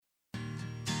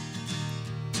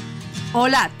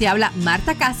Hola, te habla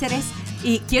Marta Cáceres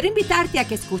y quiero invitarte a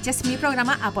que escuches mi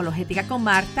programa Apologética con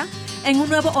Marta en un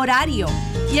nuevo horario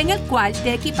y en el cual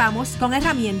te equipamos con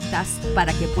herramientas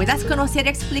para que puedas conocer y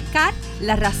explicar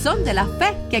la razón de la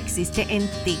fe que existe en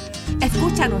ti.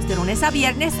 Escúchanos de lunes a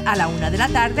viernes a la 1 de la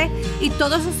tarde y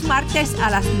todos los martes a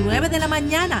las 9 de la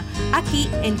mañana aquí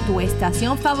en tu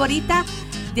estación favorita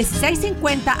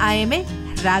 1650 AM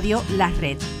Radio La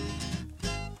Red.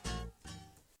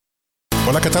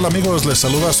 Hola, ¿qué tal amigos? Les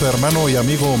saluda su hermano y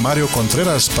amigo Mario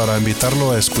Contreras para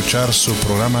invitarlo a escuchar su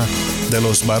programa de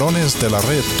los varones de la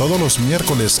red todos los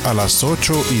miércoles a las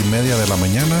 8:30 de la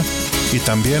mañana y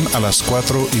también a las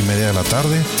 4:30 de la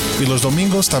tarde y los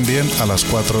domingos también a las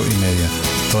 4:30,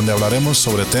 donde hablaremos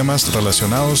sobre temas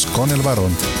relacionados con el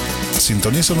varón.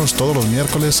 Sintonícenos todos los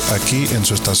miércoles aquí en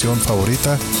su estación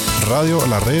favorita, Radio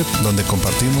La Red, donde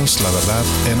compartimos la verdad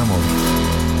en amor.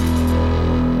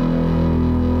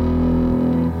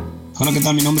 Hola, ¿qué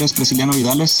tal? Mi nombre es Prisciliano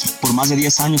Vidales. Por más de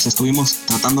 10 años estuvimos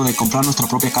tratando de comprar nuestra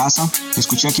propia casa.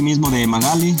 Escuché aquí mismo de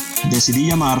Magali, decidí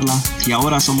llamarla y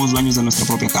ahora somos dueños de nuestra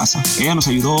propia casa. Ella nos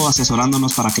ayudó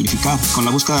asesorándonos para calificar. Con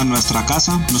la búsqueda de nuestra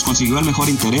casa nos consiguió el mejor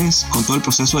interés, con todo el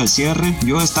proceso del cierre.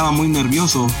 Yo estaba muy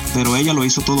nervioso, pero ella lo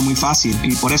hizo todo muy fácil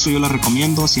y por eso yo la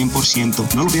recomiendo 100%.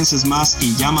 No lo pienses más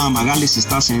y llama a Magali si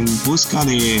estás en busca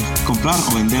de comprar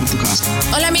o vender tu casa.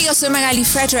 Hola amigos, soy Magali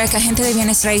Frederick, agente de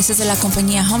bienes raíces de la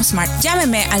compañía HomeSmart.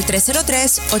 Llámeme al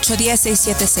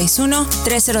 303-810-6761,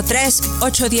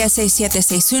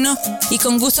 303-810-6761 y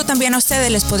con gusto también a ustedes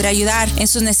les podré ayudar en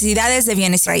sus necesidades de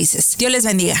bienes raíces. Dios les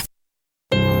bendiga.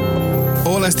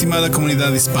 Hola, estimada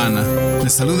comunidad hispana.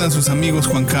 Les saludan sus amigos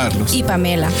Juan Carlos y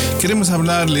Pamela. Queremos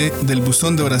hablarle del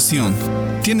buzón de oración.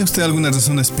 ¿Tiene usted alguna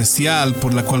razón especial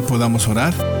por la cual podamos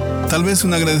orar? Tal vez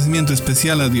un agradecimiento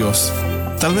especial a Dios.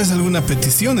 Tal vez alguna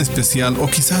petición especial o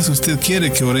quizás usted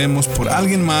quiere que oremos por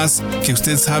alguien más que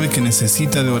usted sabe que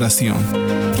necesita de oración.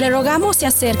 Le rogamos se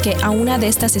acerque a una de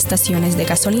estas estaciones de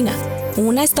gasolina.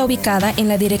 Una está ubicada en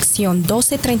la dirección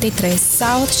 1233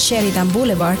 South Sheridan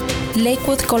Boulevard,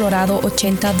 Lakewood, Colorado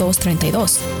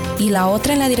 80232 y la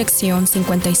otra en la dirección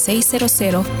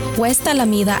 5600 West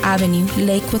Alameda Avenue,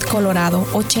 Lakewood, Colorado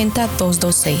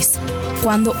 80226.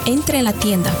 Cuando entre en la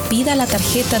tienda, pida la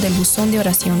tarjeta del buzón de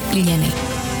oración y llénela.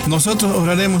 Nosotros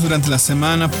oraremos durante la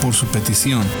semana por su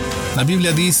petición. La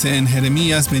Biblia dice en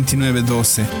Jeremías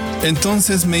 29:12,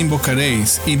 entonces me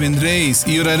invocaréis y vendréis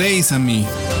y oraréis a mí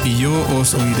y yo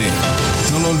os oiré.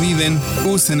 No lo olviden,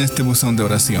 usen este buzón de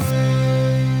oración.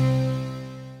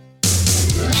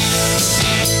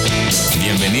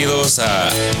 Bienvenidos a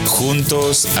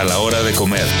Juntos a la Hora de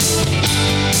Comer.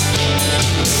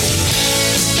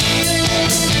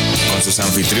 Con sus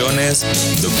anfitriones,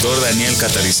 Dr. Daniel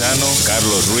Catarizano,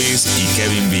 Carlos Ruiz y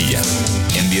Kevin Villa,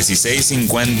 en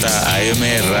 1650 AM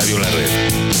Radio La Red.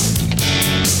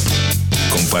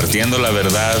 Compartiendo la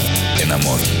verdad en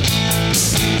amor.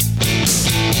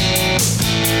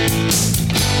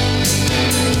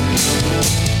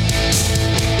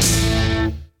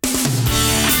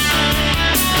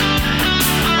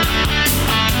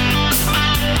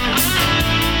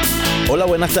 Hola,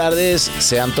 buenas tardes,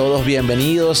 sean todos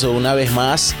bienvenidos una vez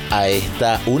más a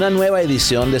una nueva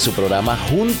edición de su programa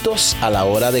Juntos a la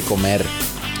Hora de Comer.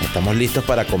 Estamos listos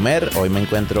para comer. Hoy me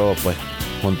encuentro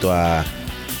junto a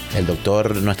el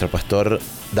doctor, nuestro pastor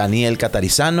Daniel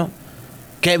Catarizano,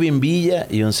 Kevin Villa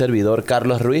y un servidor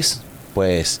Carlos Ruiz,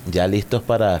 ya listos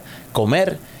para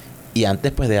comer. Y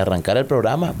antes de arrancar el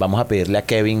programa, vamos a pedirle a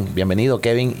Kevin, bienvenido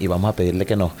Kevin, y vamos a pedirle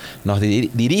que nos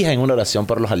dirija en una oración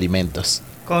por los alimentos.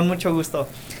 Con mucho gusto.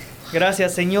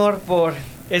 Gracias, Señor, por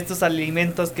estos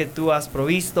alimentos que tú has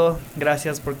provisto.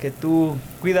 Gracias porque tú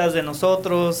cuidas de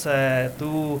nosotros,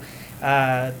 tú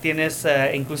tienes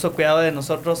incluso cuidado de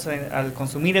nosotros al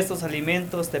consumir estos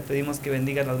alimentos. Te pedimos que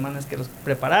bendigas las manos que los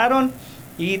prepararon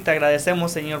y te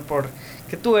agradecemos, Señor, por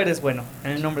que tú eres bueno.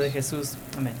 En el nombre de Jesús.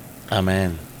 Amén.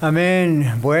 Amén.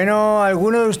 Amén. Bueno,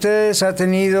 ¿alguno de ustedes ha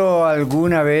tenido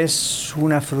alguna vez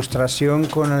una frustración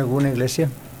con alguna iglesia?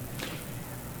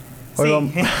 Hoy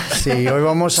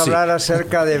vamos a hablar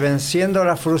acerca de venciendo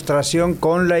la frustración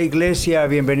con la iglesia.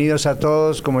 Bienvenidos a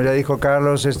todos. Como ya dijo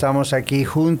Carlos, estamos aquí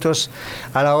juntos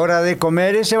a la hora de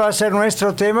comer. Ese va a ser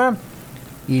nuestro tema.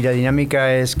 Y la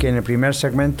dinámica es que en el primer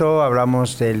segmento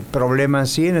hablamos del problema en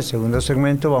sí. En el segundo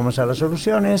segmento vamos a las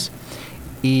soluciones.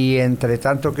 Y entre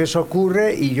tanto que eso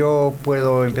ocurre y yo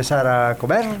puedo empezar a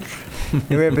comer,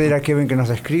 le voy a pedir a Kevin que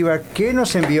nos escriba qué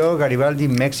nos envió Garibaldi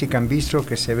Mexican Bistro,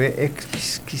 que se ve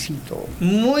exquisito.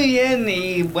 Muy bien,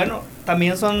 y bueno,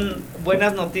 también son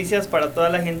buenas noticias para toda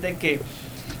la gente que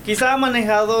Quizá ha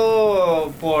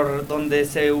manejado por donde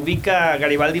se ubica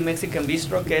Garibaldi Mexican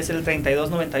Bistro, que es el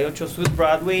 3298 South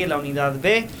Broadway, la unidad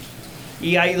B.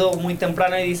 Y ha ido muy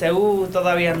temprano y dice,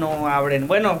 todavía no abren.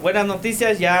 Bueno, buenas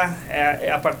noticias, ya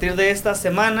a partir de esta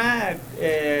semana,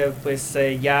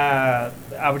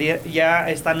 ya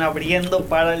están abriendo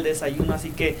para el desayuno, así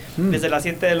que desde las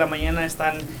 7 de la mañana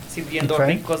están sirviendo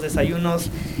ricos desayunos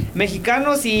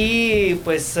mexicanos y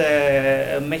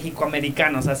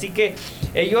mexicoamericanos. Así que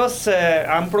ellos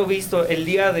han provisto el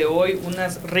día de hoy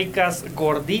unas ricas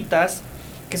gorditas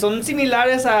que son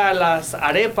similares a las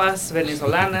arepas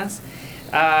venezolanas.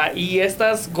 Y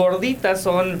estas gorditas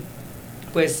son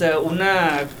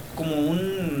como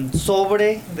un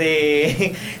sobre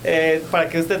de para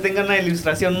que usted tenga una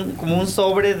ilustración, como un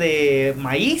sobre de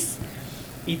maíz,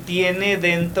 y tiene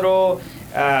dentro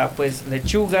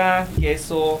lechuga,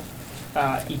 queso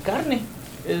y carne.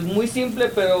 Es muy simple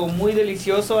pero muy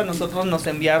delicioso. A nosotros nos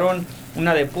enviaron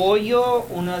una de pollo,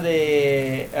 una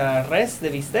de res, de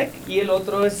bistec, y el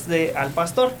otro es de al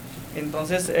pastor.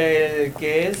 Entonces,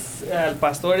 que es al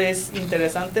pastor es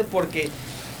interesante porque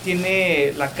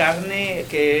tiene la carne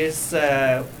que es,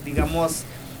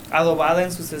 adobada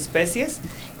en sus especies,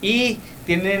 y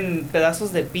tienen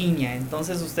pedazos de piña.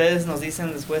 Entonces, ustedes nos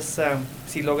dicen después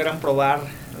si logran probar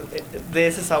de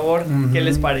ese sabor, ¿qué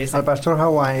les parece? Al pastor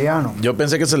hawaiano. Yo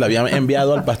pensé que se la habían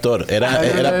enviado al pastor, era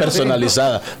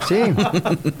personalizada. Sí,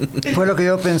 fue lo que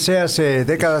yo pensé hace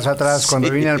décadas atrás cuando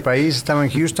vine al país. Estaba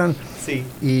en Houston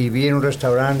y vi en un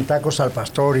restaurante tacos al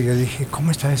pastor y yo dije,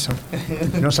 ¿cómo está eso?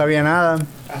 No sabía nada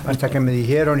hasta que me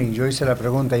dijeron, y yo hice la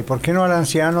pregunta, ¿y por qué no al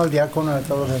anciano, al diácono, a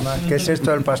todos los demás? ¿Qué es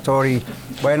esto del pastor? Y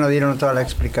bueno, dieron toda la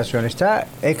explicación. Está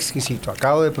exquisito.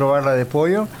 Acabo de probar la de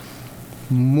pollo,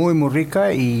 muy muy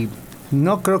rica, y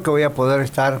no creo que voy a poder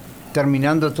estar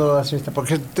terminando todas estas,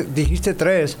 porque dijiste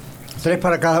tres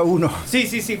para cada uno.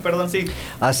 Sí, perdón, sí.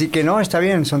 Así que no, está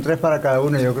bien, son 3 para cada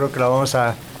uno. Yo creo que la vamos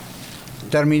a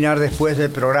terminar después del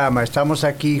programa. Estamos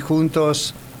aquí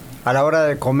juntos a la hora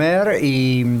de comer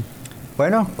y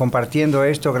bueno, compartiendo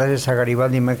esto gracias a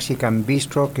Garibaldi Mexican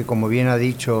Bistro, que como bien ha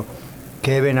dicho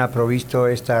Kevin, ha provisto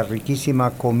esta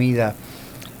riquísima comida.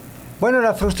 Bueno,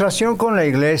 la frustración con la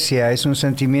iglesia es un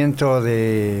sentimiento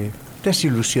de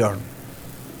desilusión,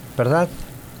 ¿verdad?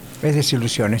 Es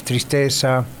desilusión, es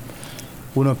tristeza.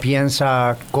 Uno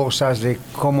piensa cosas de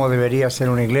cómo debería ser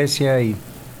una iglesia, y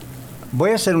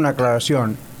voy a hacer una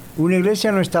aclaración. Una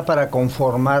iglesia no está para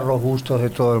conformar los gustos de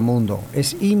todo el mundo.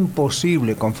 Es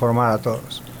imposible conformar a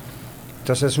todos.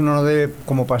 Entonces uno no debe,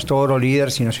 como pastor o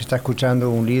líder, si nos está escuchando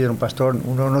un líder, un pastor,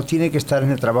 uno no tiene que estar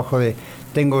en el trabajo de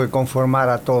tengo que conformar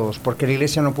a todos, porque la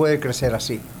iglesia no puede crecer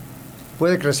así.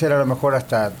 Puede crecer a lo mejor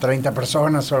hasta 30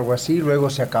 personas o algo así, luego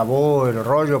se acabó el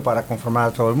rollo para conformar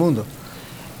a todo el mundo.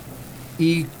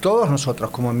 Y todos nosotros,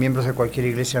 como miembros de cualquier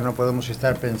iglesia, no podemos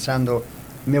estar pensando,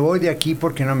 me voy de aquí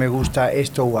porque no me gusta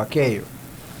esto o aquello.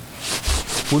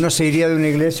 Uno se iría de una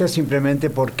iglesia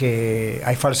simplemente porque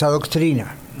hay falsa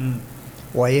doctrina,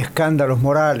 o hay escándalos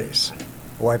morales,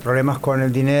 o hay problemas con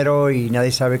el dinero y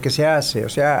nadie sabe qué se hace. O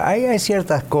sea, hay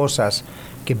ciertas cosas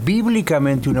que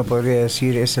bíblicamente uno podría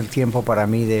decir es el tiempo para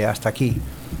mí de hasta aquí.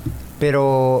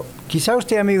 Pero quizá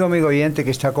usted, amigo oyente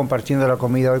que está compartiendo la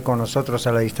comida hoy con nosotros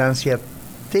a la distancia,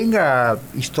 tenga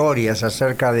historias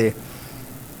acerca de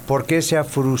por qué se ha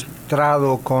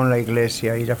frustrado con la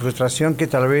iglesia, y la frustración que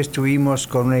tal vez tuvimos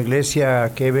con una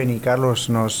iglesia, Kevin y Carlos,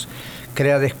 nos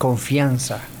crea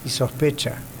desconfianza y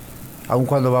sospecha, aun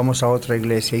cuando vamos a otra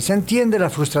iglesia. Y se entiende la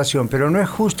frustración, pero no es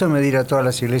justo medir a todas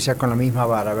las iglesias con la misma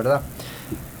vara, ¿verdad?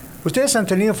 ¿Ustedes han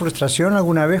tenido frustración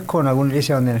alguna vez con alguna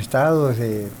iglesia donde han estado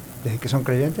desde que son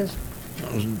creyentes?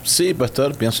 Sí,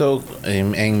 pastor, pienso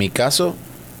en mi caso,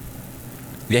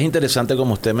 y es interesante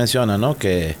como usted menciona, ¿no?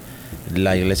 Que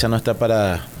la iglesia no está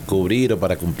para cubrir o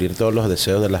para cumplir todos los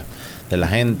deseos de la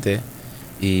gente,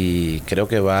 y creo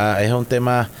que es un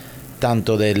tema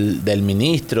tanto del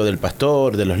ministro, del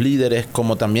pastor, de los líderes,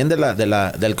 como también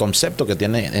del concepto que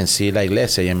tiene en sí la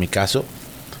iglesia. Y en mi caso,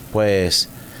 pues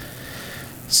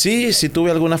sí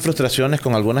tuve algunas frustraciones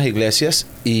con algunas iglesias,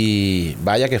 y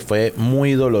vaya que fue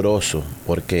muy doloroso,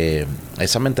 porque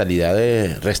esa mentalidad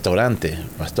de restaurante,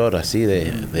 pastor, así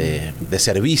de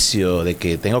servicio, de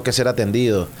que tengo que ser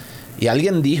atendido. Y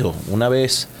alguien dijo una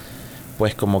vez,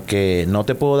 pues como que no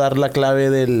te puedo dar la clave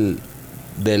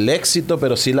del éxito,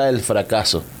 pero sí la del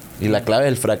fracaso. Y la clave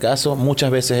del fracaso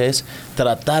muchas veces es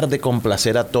tratar de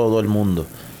complacer a todo el mundo.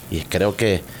 Y creo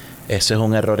que ese es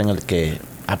un error en el que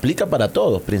aplica para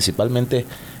todos, principalmente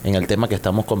en el tema que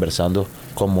estamos conversando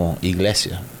como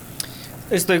iglesia.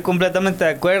 Estoy completamente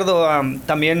de acuerdo.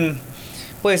 También,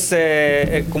 pues,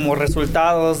 como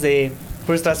resultados de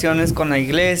frustraciones con la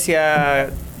iglesia,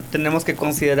 tenemos que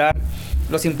considerar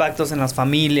los impactos en las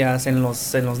familias, en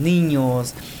los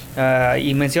niños.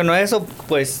 Y menciono eso,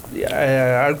 pues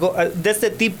algo de este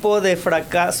tipo de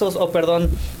fracasos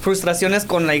frustraciones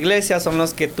con la iglesia son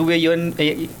los que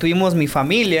tuvimos mi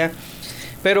familia,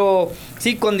 pero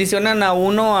sí condicionan a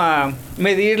uno a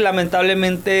medir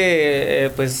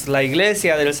lamentablemente pues la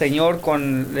iglesia del Señor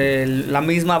con la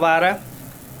misma vara,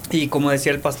 y como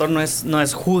decía el pastor, no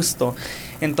es justo.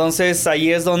 Entonces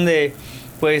ahí es donde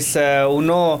pues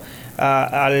uno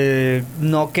al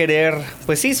no querer,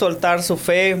 pues sí, soltar su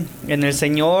fe en el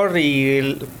Señor,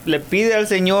 y le pide al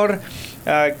Señor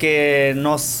que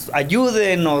nos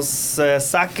ayude, nos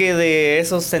saque de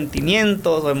esos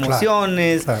sentimientos o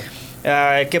emociones, claro.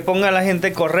 Que ponga a la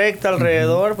gente correcta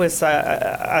alrededor, pues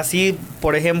así,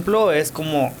 por ejemplo, es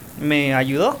como me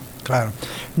ayudó. Claro,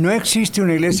 no existe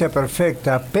una iglesia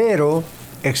perfecta, pero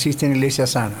existen iglesias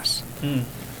sanas.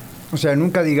 O sea,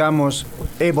 nunca digamos,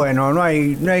 bueno, no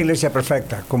hay iglesia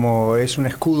perfecta, como es un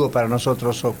escudo para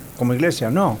nosotros como iglesia.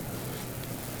 No.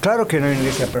 Claro que no hay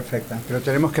iglesia perfecta, pero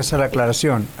tenemos que hacer la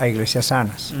aclaración. Hay iglesias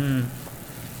sanas.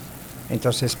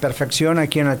 Entonces, perfección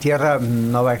aquí en la tierra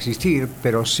no va a existir,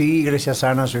 pero sí iglesias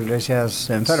sanas o iglesias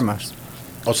enfermas.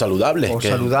 O saludables. O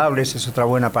saludables es otra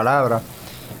buena palabra.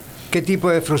 ¿Qué tipo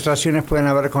de frustraciones pueden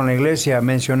haber con la iglesia?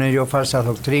 Mencioné yo falsas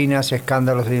doctrinas,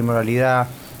 escándalos de inmoralidad,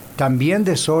 también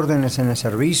desórdenes en el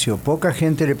servicio. Poca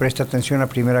gente le presta atención a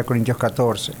 1 Corintios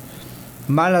 14.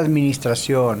 Mala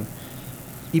administración.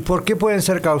 ¿Y por qué pueden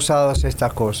ser causadas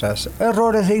estas cosas?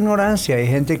 Errores de ignorancia. Hay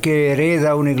gente que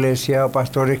hereda una iglesia, o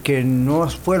pastores que no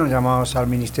fueron llamados al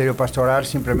ministerio pastoral,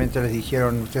 simplemente les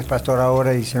dijeron, usted es pastor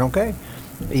ahora, y dicen, ok.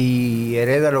 Y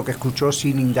hereda lo que escuchó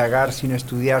sin indagar, sin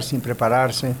estudiar, sin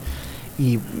prepararse.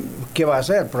 ¿Y qué va a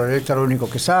hacer? Proyecta lo único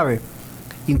que sabe.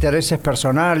 Intereses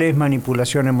personales,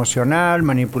 manipulación emocional,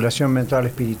 manipulación mental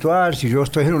espiritual. Si yo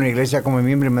estoy en una iglesia como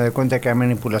miembro y me doy cuenta que hay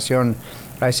manipulación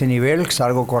a ese nivel,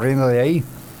 salgo corriendo de ahí.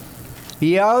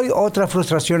 Y hay otras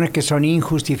frustraciones que son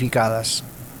injustificadas.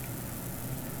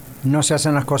 No se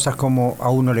hacen las cosas como a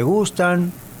uno le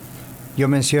gustan. Yo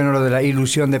menciono lo de la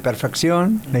ilusión de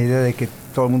perfección, la idea de que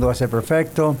todo el mundo va a ser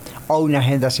perfecto, o una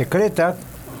agenda secreta.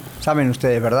 ¿Saben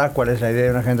ustedes, verdad, cuál es la idea de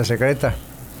una agenda secreta?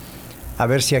 A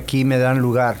ver si aquí me dan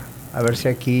lugar, a ver si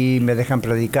aquí me dejan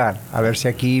predicar, a ver si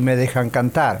aquí me dejan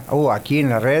cantar. Aquí en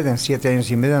la red, en 7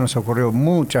 años y medio, nos ocurrió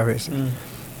muchas veces.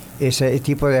 Ese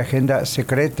tipo de agenda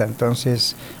secreta.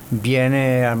 Entonces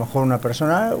viene a lo mejor una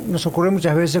persona, nos ocurre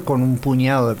muchas veces con un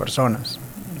puñado de personas,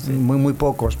 sí. Muy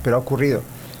pocos, pero ha ocurrido.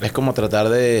 Es como tratar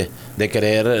de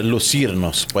querer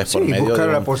lucirnos, pues, sí, por medio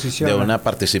de una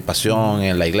participación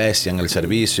en la iglesia, en el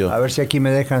servicio. A ver si aquí me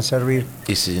dejan servir.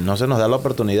 Y si no se nos da la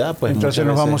oportunidad, pues entonces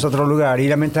nos vamos a otro lugar. Y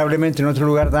lamentablemente en otro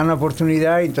lugar dan la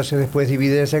oportunidad y entonces después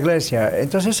divide esa iglesia.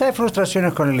 Entonces hay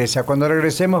frustraciones con la iglesia. Cuando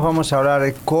regresemos vamos a hablar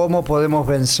de cómo podemos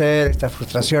vencer estas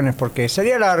frustraciones, porque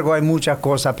sería largo, hay muchas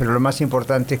cosas, pero lo más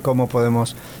importante es cómo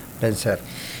podemos vencer.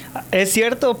 Es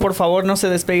cierto, por favor no se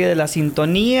despegue de la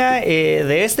sintonía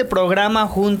de este programa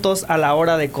Juntos a la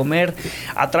Hora de Comer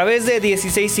a través de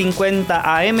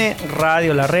 1650 AM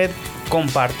Radio La Red,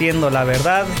 compartiendo la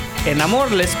verdad en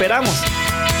amor. Le esperamos.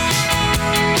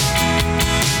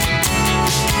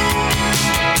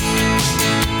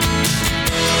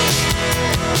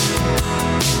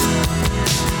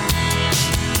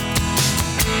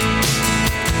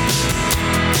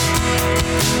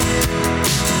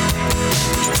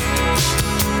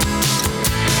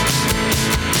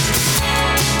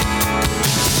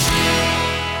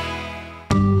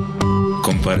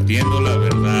 Compartiendo la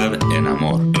verdad en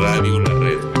amor. Radio La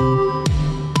Red.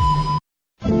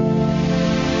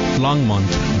 Longmont.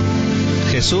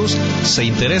 Jesús se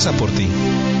interesa por ti.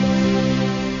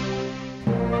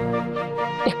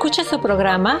 Escucha su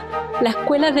programa La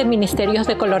Escuela de Ministerios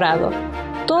de Colorado,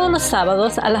 todos los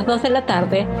sábados a las 2 de la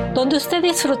tarde, donde usted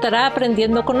disfrutará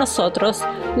aprendiendo con nosotros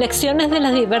lecciones de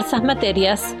las diversas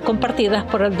materias compartidas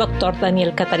por el Dr.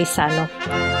 Daniel Catarizano.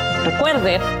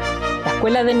 Recuerde, la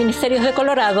Escuela de Ministerios de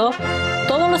Colorado,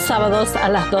 todos los sábados a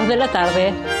las 2 de la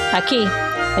tarde, aquí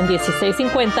en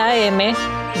 1650 AM,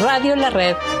 Radio La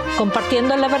Red,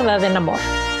 compartiendo la verdad en amor.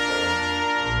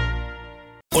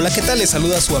 Hola, ¿qué tal? Les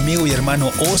saluda su amigo y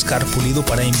hermano Oscar Pulido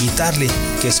para invitarle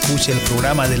que escuche el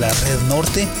programa de la Red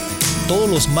Norte todos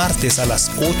los martes a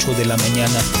las 8 de la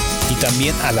mañana y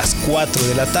también a las 4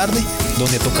 de la tarde,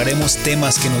 donde tocaremos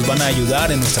temas que nos van a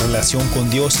ayudar en nuestra relación con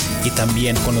Dios y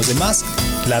también con los demás.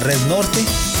 La Red Norte,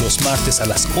 los martes a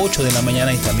las 8 de la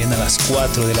mañana y también a las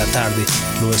 4 de la tarde.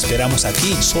 Lo esperamos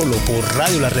aquí solo por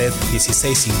Radio La Red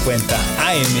 1650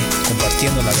 AM,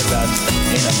 compartiendo la verdad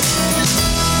en amor.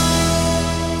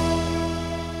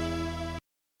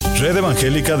 Red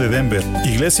Evangélica de Denver,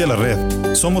 Iglesia La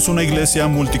Red. Somos una iglesia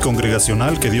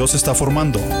multicongregacional que Dios está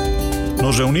formando.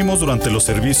 Nos reunimos durante los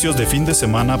servicios de fin de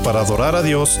semana para adorar a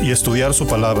Dios y estudiar su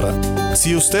palabra.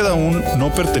 Si usted aún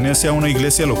no pertenece a una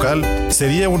iglesia local,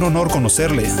 sería un honor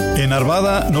conocerle. En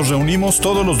Arvada nos reunimos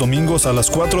todos los domingos a las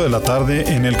 4 de la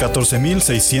tarde en el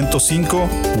 14605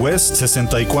 West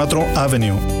 64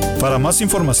 Avenue. Para más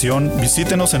información,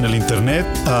 visítenos en el internet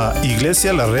a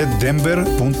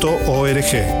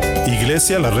iglesialareddenver.org.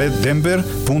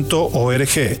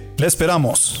 iglesialareddenver.org. ¡Le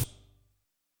esperamos!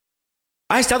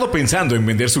 ¿Ha estado pensando en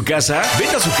vender su casa?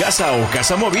 Venda su casa o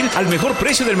casa móvil al mejor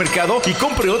precio del mercado y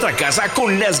compre otra casa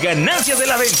con las ganancias de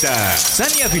la venta.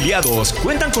 Sani Afiliados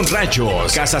cuentan con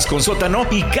ranchos, casas con sótano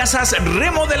y casas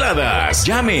remodeladas.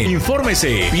 Llame,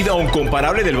 infórmese, pida un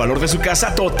comparable del valor de su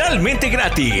casa totalmente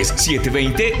gratis.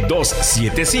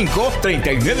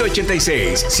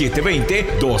 720-275-3986.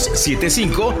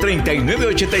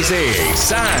 720-275-3986.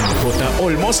 San J.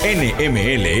 Olmos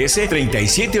NMLS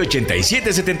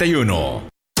 378771.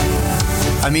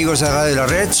 Amigos de Radio La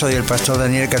Red, soy el pastor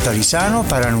Daniel Catarizano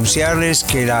para anunciarles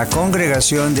que la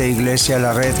congregación de Iglesia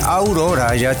La Red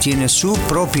Aurora ya tiene su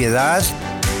propiedad.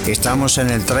 Estamos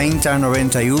en el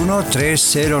 3091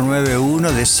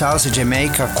 de South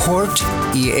Jamaica Court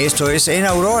y esto es en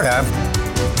Aurora,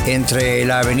 entre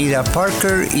la avenida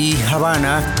Parker y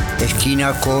Havana,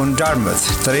 esquina con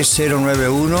Dartmouth,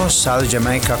 3091 South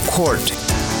Jamaica Court.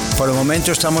 Por el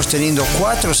momento estamos teniendo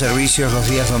 4 servicios los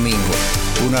días domingo.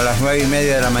 Uno a las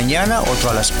 9:30 de la mañana,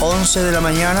 otro a las 11 de la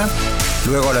mañana,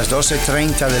 luego a las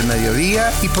 12:30 del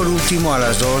mediodía y por último a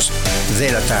las 2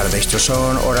 de la tarde. Estos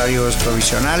son horarios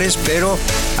provisionales, pero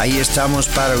ahí estamos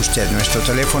para usted. Nuestro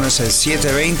teléfono es el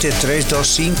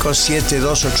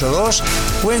 720-325-7282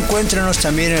 o encuéntrenos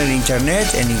también en el internet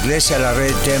en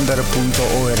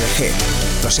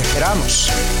iglesialareddenver.org. Los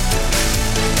esperamos.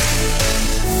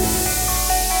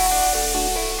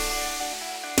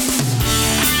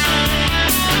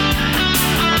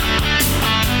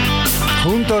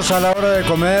 Juntos a la hora de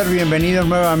comer, bienvenidos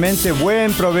nuevamente,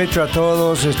 buen provecho a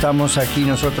todos. Estamos aquí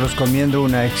nosotros comiendo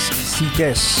una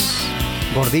exquisitez,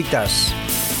 gorditas,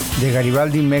 de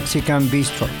Garibaldi Mexican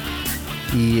Bistro.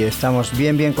 Y estamos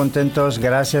bien contentos,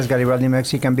 gracias Garibaldi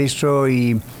Mexican Bistro.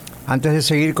 Y antes de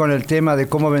seguir con el tema de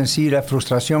cómo vencer la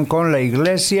frustración con la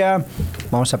iglesia,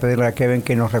 vamos a pedirle a Kevin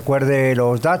que nos recuerde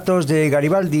los datos de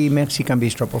Garibaldi Mexican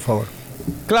Bistro, por favor.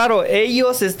 Claro,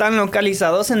 ellos están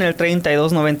localizados en el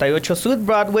 3298 South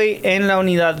Broadway en la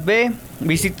unidad B.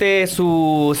 Visite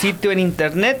su sitio en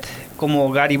internet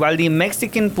como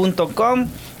garibaldimexican.com.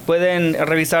 Pueden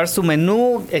revisar su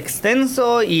menú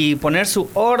extenso y poner su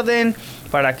orden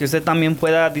para que usted también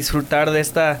pueda disfrutar de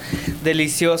esta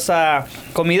deliciosa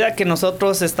comida que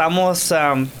nosotros estamos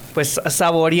pues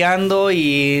saboreando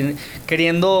y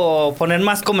queriendo poner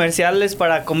más comerciales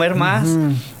para comer más.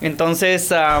 Entonces,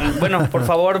 bueno, por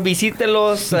favor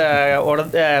visítelos,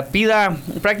 pida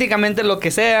prácticamente lo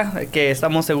que sea, que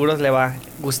estamos seguros le va a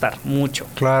gustar mucho.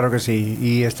 Claro que sí,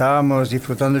 y estábamos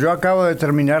disfrutando. Yo acabo de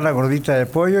terminar la gordita de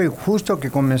pollo y justo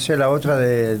que comencé la otra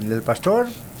del pastor,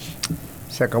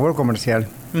 se acabó el comercial.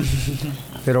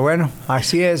 Pero bueno,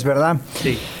 así es, ¿verdad?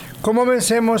 Sí. ¿Cómo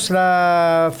vencemos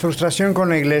la frustración con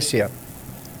la iglesia?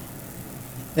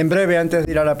 En breve, antes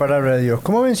de ir a la palabra de Dios.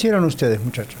 ¿Cómo vencieron ustedes,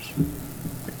 muchachos?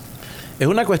 Es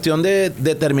una cuestión de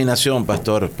determinación,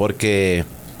 pastor, porque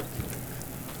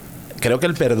creo que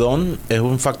el perdón es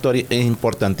un factor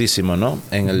importantísimo, ¿no?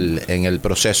 En el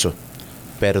proceso.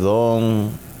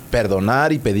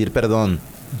 Perdonar y pedir perdón.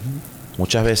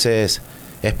 Muchas veces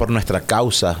es por nuestra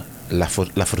causa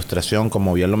la frustración,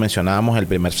 como bien lo mencionábamos en el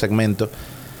primer segmento,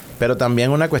 pero también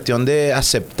una cuestión de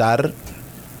aceptar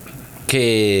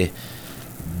que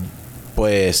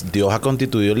pues Dios ha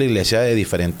constituido la iglesia de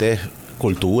diferentes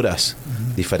culturas,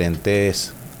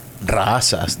 diferentes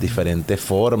razas, diferentes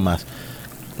formas,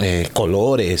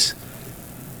 colores,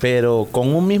 pero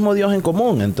con un mismo Dios en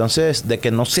común. Entonces, de que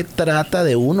no se trata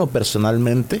de uno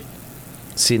personalmente,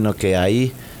 sino que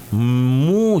hay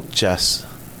muchas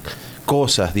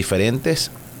cosas diferentes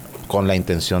con la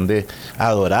intención de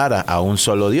adorar a un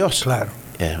solo Dios. Claro.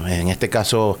 En este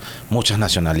caso, muchas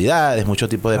nacionalidades, muchos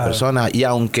tipos de personas. Y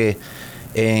aunque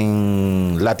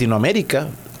en Latinoamérica,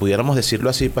 pudiéramos decirlo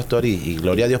así, pastor, y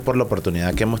gloria a Dios por la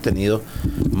oportunidad que hemos tenido,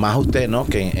 más usted, ¿no?,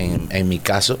 que en mi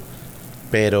caso,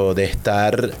 pero de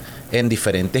estar en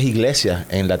diferentes iglesias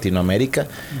en Latinoamérica,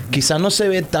 quizás no se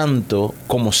ve tanto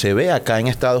como se ve acá en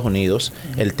Estados Unidos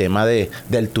el tema del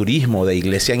turismo, de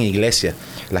iglesia en iglesia.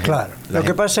 Lo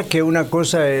que pasa es que una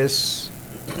cosa es,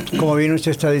 como bien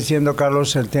usted está diciendo,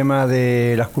 Carlos, el tema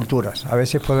de las culturas. A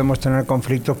veces podemos tener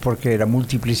conflictos porque la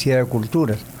multiplicidad de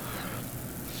culturas.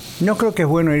 No creo que es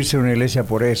bueno irse a una iglesia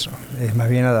por eso. Es más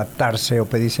bien adaptarse o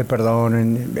pedirse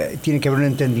perdón. Tiene que haber un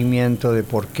entendimiento de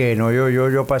por qué, ¿no?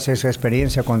 Yo pasé esa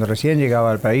experiencia cuando recién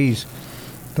llegaba al país,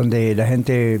 donde la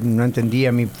gente no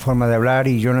entendía mi forma de hablar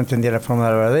y yo no entendía la forma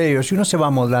de hablar de ellos, y uno se va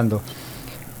amoldando.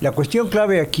 La cuestión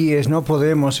clave aquí es: no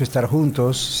podemos estar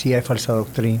juntos si hay falsa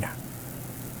doctrina.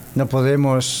 No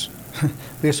podemos,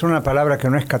 es una palabra que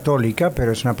no es católica,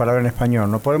 pero es una palabra en español,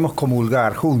 no podemos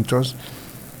comulgar juntos.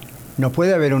 No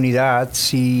puede haber unidad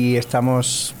si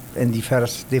estamos en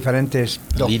diferentes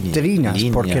doctrinas,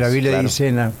 porque la Biblia dice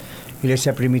en la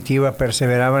iglesia primitiva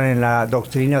perseveraban en la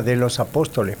doctrina de los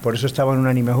apóstoles, por eso estaban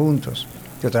unánime juntos.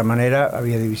 De otra manera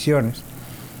había divisiones.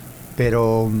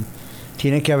 Pero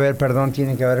tiene que haber perdón,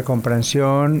 tiene que haber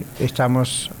comprensión.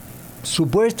 Estamos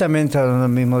supuestamente adorando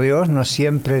al mismo Dios, no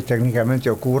siempre técnicamente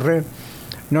ocurre,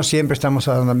 no siempre estamos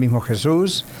adorando al mismo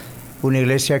Jesús. Una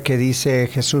iglesia que dice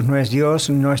Jesús no es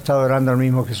Dios, no está adorando al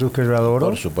mismo Jesús que yo adoro.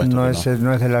 Por supuesto no es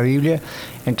de la Biblia.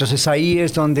 Entonces ahí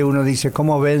es donde uno dice,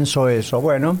 ¿cómo venzo eso?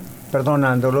 Bueno,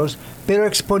 perdonándolos, pero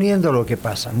exponiendo lo que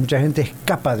pasa. Mucha gente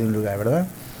escapa de un lugar, ¿verdad?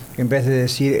 En vez de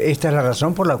decir, esta es la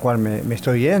razón por la cual me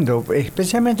estoy yendo,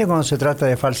 especialmente cuando se trata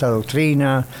de falsa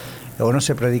doctrina, o no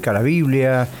se predica la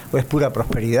Biblia, o es pura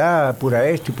prosperidad, pura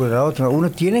esto y pura lo otro. Uno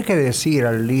tiene que decir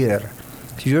al líder: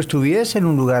 si yo estuviese en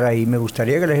un lugar ahí, me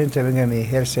gustaría que la gente venga y me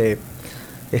dijese,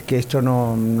 es que esto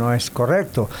no es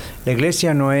correcto. La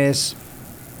iglesia no es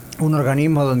un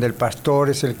organismo donde el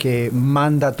pastor es el que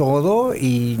manda todo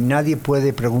y nadie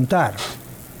puede preguntar.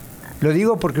 Lo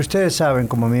digo porque ustedes saben,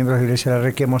 como miembros de la Iglesia de la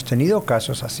Red, que hemos tenido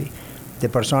casos así, de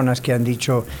personas que han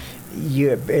dicho,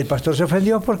 el pastor se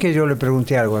ofendió porque yo le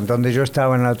pregunté algo, en donde yo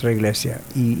estaba en la otra iglesia.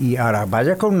 Y ahora,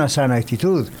 vaya con una sana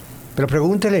actitud, pero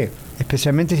pregúntele,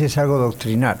 especialmente si es algo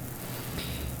doctrinal.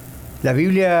 La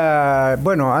Biblia,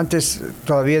 bueno, antes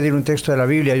todavía de ir un texto de la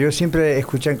Biblia, yo siempre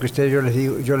escuchan que ustedes,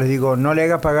 yo les digo, no le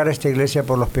haga pagar a esta iglesia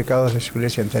por los pecados de su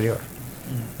iglesia anterior.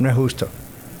 No es justo.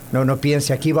 No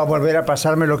piense, aquí va a volver a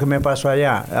pasarme lo que me pasó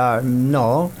allá.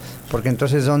 No, porque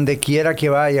entonces donde quiera que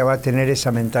vaya va a tener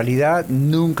esa mentalidad,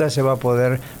 nunca se va a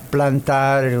poder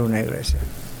plantar en una iglesia.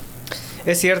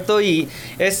 Es cierto, y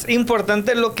es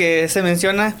importante lo que se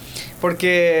menciona,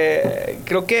 porque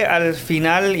creo que al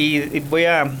final, y voy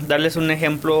a darles un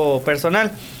ejemplo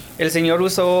personal, el Señor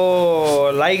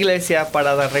usó la iglesia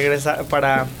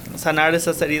para sanar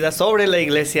esas heridas sobre la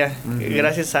iglesia,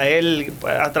 gracias a Él,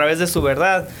 a través de su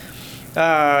verdad.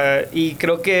 Y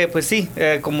creo que, pues sí,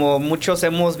 como muchos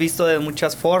hemos visto de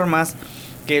muchas formas,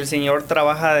 que el Señor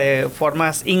trabaja de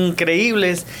formas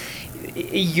increíbles,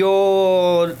 y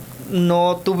yo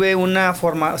no tuve una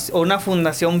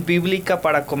fundación bíblica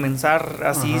para comenzar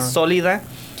así sólida.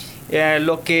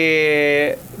 Lo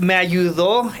que me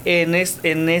ayudó en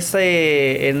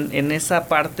esa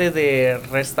parte de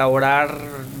restaurar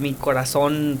mi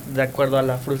corazón de acuerdo a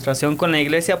la frustración con la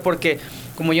iglesia, porque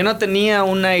como yo no tenía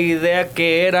una idea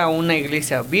que era una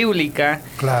iglesia bíblica,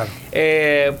 claro.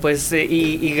 Pues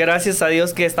y gracias a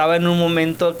Dios que estaba en un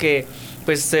momento que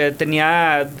pues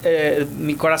tenía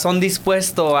mi corazón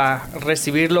dispuesto a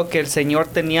recibir lo que el Señor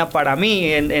tenía para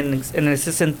mí en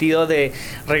ese sentido de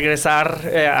regresar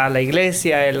a la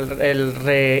iglesia,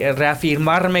 el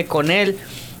reafirmarme con Él.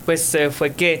 Pues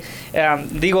fue que,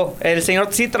 el Señor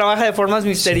sí trabaja de formas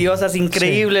misteriosas,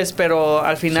 increíbles, sí. Pero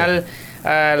al final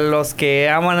los que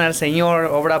aman al Señor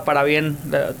obra para bien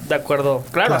de acuerdo,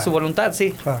 claro, a su voluntad,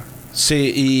 sí. Claro.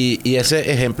 Sí, y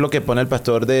ese ejemplo que pone el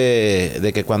pastor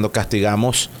de que cuando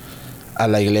castigamos a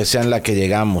la iglesia en la que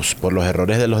llegamos por los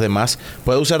errores de los demás,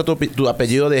 ¿puedo usar tu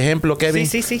apellido de ejemplo, Kevin?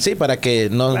 Sí, para que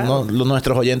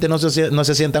nuestros oyentes no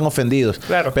se sientan ofendidos.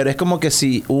 Claro. Pero es como que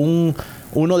si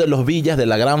uno de los Villas, de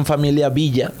la gran familia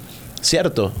Villa,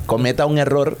 ¿cierto?, cometa un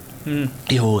error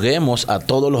y juzguemos a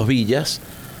todos los Villas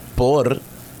por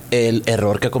el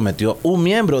error que cometió un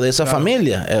miembro de esa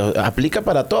familia. Aplica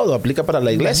para todo, aplica para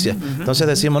la iglesia. Entonces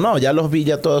decimos, no, ya los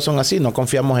Villas todos son así, no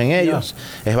confiamos en ellos.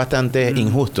 Es bastante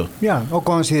injusto. O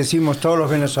como si decimos, todos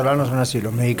los venezolanos son así,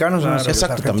 los mexicanos son así,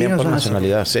 exacto, los también por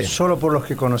nacionalidad, sí. Solo por los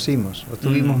que conocimos, o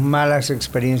tuvimos malas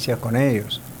experiencias con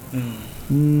ellos.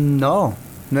 No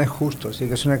es justo, así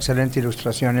que es una excelente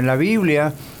ilustración. En la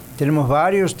Biblia tenemos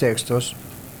varios textos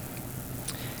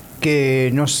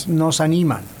que nos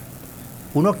animan.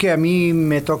 Uno que a mí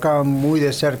me toca muy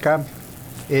de cerca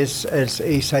es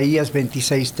Isaías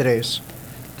 26:3,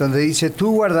 donde dice,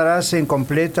 tú guardarás en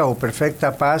completa o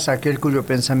perfecta paz aquel cuyo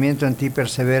pensamiento en ti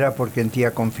persevera porque en ti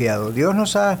ha confiado. Dios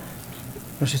nos está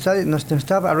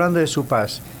hablando de su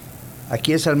paz.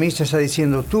 Aquí el salmista está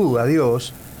diciendo, tú, a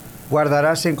Dios,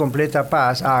 guardarás en completa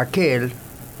paz a aquel,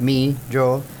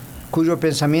 yo, cuyo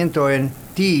pensamiento en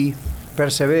ti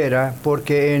persevera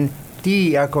porque en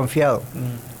ti ha confiado.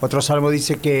 Otro salmo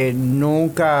dice que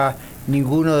nunca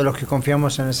ninguno de los que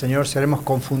confiamos en el Señor seremos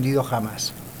confundidos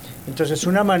jamás. Entonces,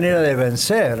 una manera de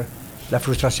vencer la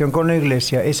frustración con la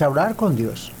iglesia es hablar con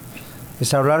Dios.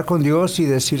 Es hablar con Dios y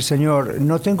decir, Señor,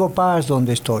 no tengo paz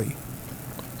donde estoy.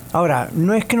 Ahora,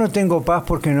 no es que no tengo paz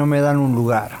porque no me dan un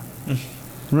lugar.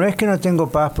 No es que no tengo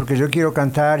paz porque yo quiero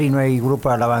cantar y no hay grupo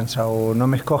de alabanza, o no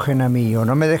me escogen a mí, o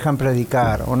no me dejan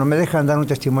predicar, o no me dejan dar un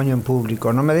testimonio en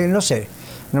público, no me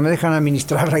dejan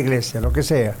administrar la iglesia, lo que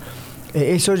sea.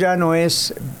 Eso ya no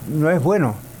es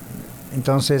bueno.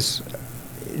 Entonces,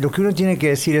 lo que uno tiene que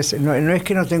decir es, no es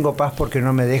que no tengo paz porque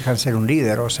no me dejan ser un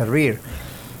líder o servir,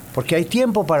 porque hay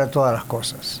tiempo para todas las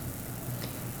cosas.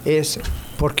 Es,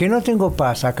 ¿por qué no tengo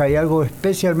paz? Acá hay algo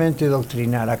especialmente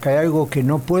doctrinal, acá hay algo que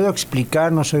no puedo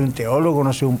explicar, no soy un teólogo,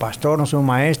 no soy un pastor, no soy un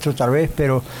maestro tal vez,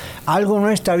 pero algo no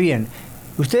está bien.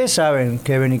 Ustedes saben,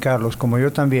 Kevin y Carlos, como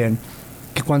yo también,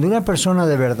 que cuando una persona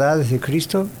de verdad es de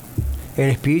Cristo,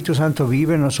 el Espíritu Santo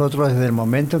vive en nosotros desde el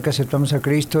momento en que aceptamos a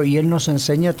Cristo y Él nos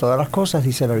enseña todas las cosas,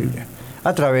 dice la Biblia,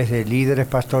 a través de líderes,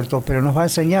 pastores, todo, pero nos va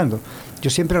enseñando. Yo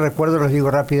siempre recuerdo, les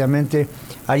digo rápidamente,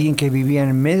 alguien que vivía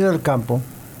en medio del campo,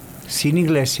 sin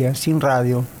iglesia, sin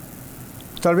radio,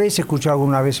 tal vez se escuchó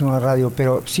alguna vez en una radio,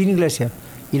 pero sin iglesia,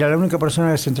 y era la única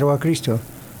persona que se entregó a Cristo,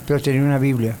 pero tenía una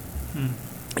Biblia.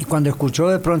 Y cuando escuchó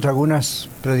de pronto algunas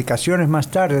predicaciones más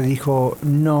tarde, dijo,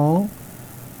 no,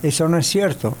 eso no es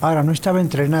cierto. Ahora, no estaba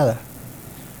entrenada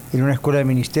en una escuela de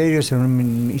ministerios, en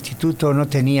un instituto, no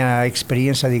tenía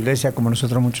experiencia de iglesia como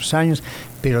nosotros muchos años,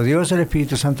 pero Dios, el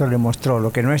Espíritu Santo, le mostró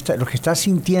lo que estás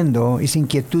sintiendo, esa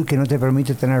inquietud que no te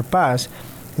permite tener paz,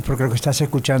 es porque lo que estás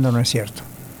escuchando no es cierto.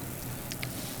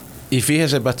 Y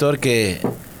fíjese, pastor, que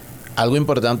algo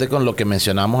importante con lo que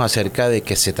mencionamos acerca de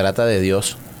que se trata de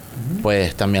Dios,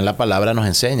 pues también la palabra nos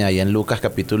enseña, y en Lucas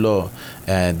capítulo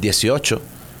 18,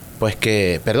 pues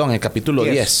que, perdón, el capítulo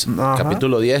 10,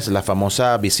 capítulo 10, la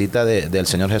famosa visita del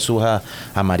Señor Jesús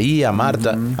a María, a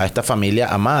Marta, a esta familia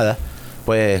amada,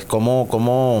 pues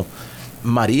como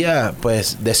María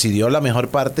pues decidió la mejor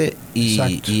parte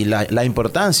y la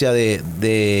importancia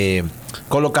de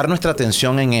colocar nuestra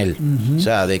atención en Él, o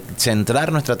sea, de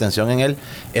centrar nuestra atención en Él.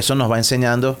 Eso nos va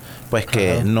enseñando pues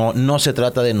que no se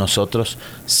trata de nosotros.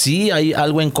 Sí hay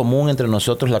algo en común entre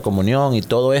nosotros, la comunión y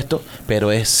todo esto,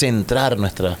 pero es centrar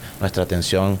nuestra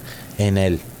atención en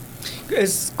Él.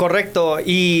 Es correcto,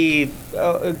 y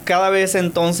cada vez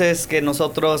entonces que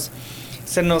nosotros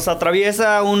se nos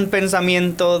atraviesa un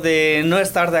pensamiento de no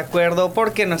estar de acuerdo,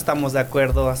 ¿por qué no estamos de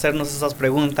acuerdo? Hacernos esas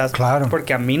preguntas. Claro.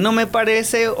 Porque a mí no me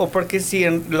parece, o porque si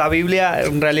en la Biblia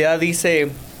en realidad dice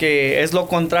que es lo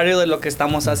contrario de lo que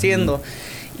estamos haciendo.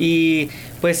 Y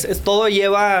pues todo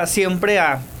lleva siempre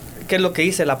a qué es lo que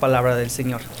dice la palabra del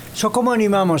Señor. ¿Cómo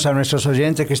animamos a nuestros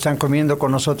oyentes que están comiendo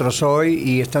con nosotros hoy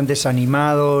y están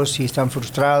desanimados y están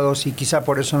frustrados y quizá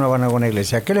por eso no van a una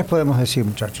iglesia? ¿Qué les podemos decir,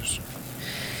 muchachos?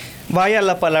 Vaya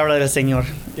la palabra del Señor.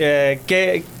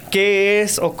 ¿Qué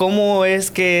es o cómo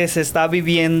es que se está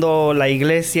viviendo la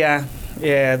iglesia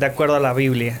de acuerdo a la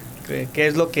Biblia? ¿Qué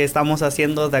es lo que estamos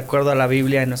haciendo de acuerdo a la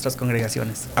Biblia en nuestras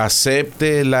congregaciones?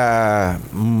 Acepte la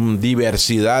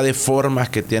diversidad de formas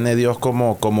que tiene Dios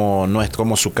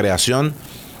como su creación,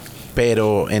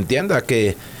 pero entienda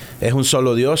que es un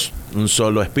solo Dios, un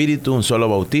solo Espíritu, un solo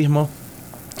bautismo.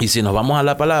 Y si nos vamos a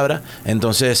la palabra,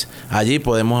 entonces allí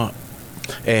podemos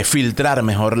filtrar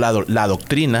mejor la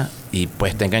doctrina, y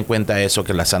pues tenga en cuenta eso,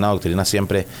 que la sana doctrina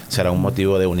siempre será un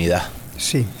motivo de unidad.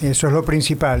 Sí, eso es lo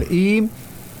principal. Y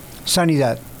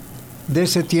sanidad. De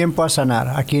ese tiempo a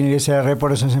sanar. Aquí en Iglesia de Red,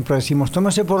 por eso siempre decimos,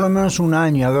 tómese por lo menos un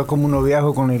año, haga como un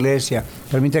noviazgo con la iglesia,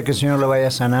 permite que el Señor lo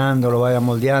vaya sanando, lo vaya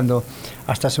moldeando,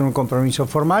 hasta hacer un compromiso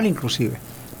formal inclusive,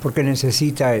 porque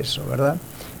necesita eso, ¿verdad?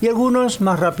 Y algunos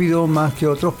más rápido, más que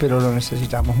otros, pero lo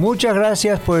necesitamos. Muchas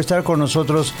gracias por estar con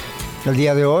nosotros el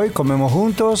día de hoy. Comemos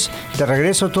juntos, de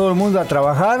regreso todo el mundo a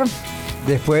trabajar,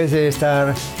 después de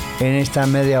estar en esta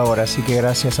media hora. Así que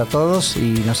gracias a todos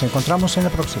y nos encontramos en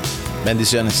la próxima.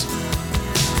 Bendiciones.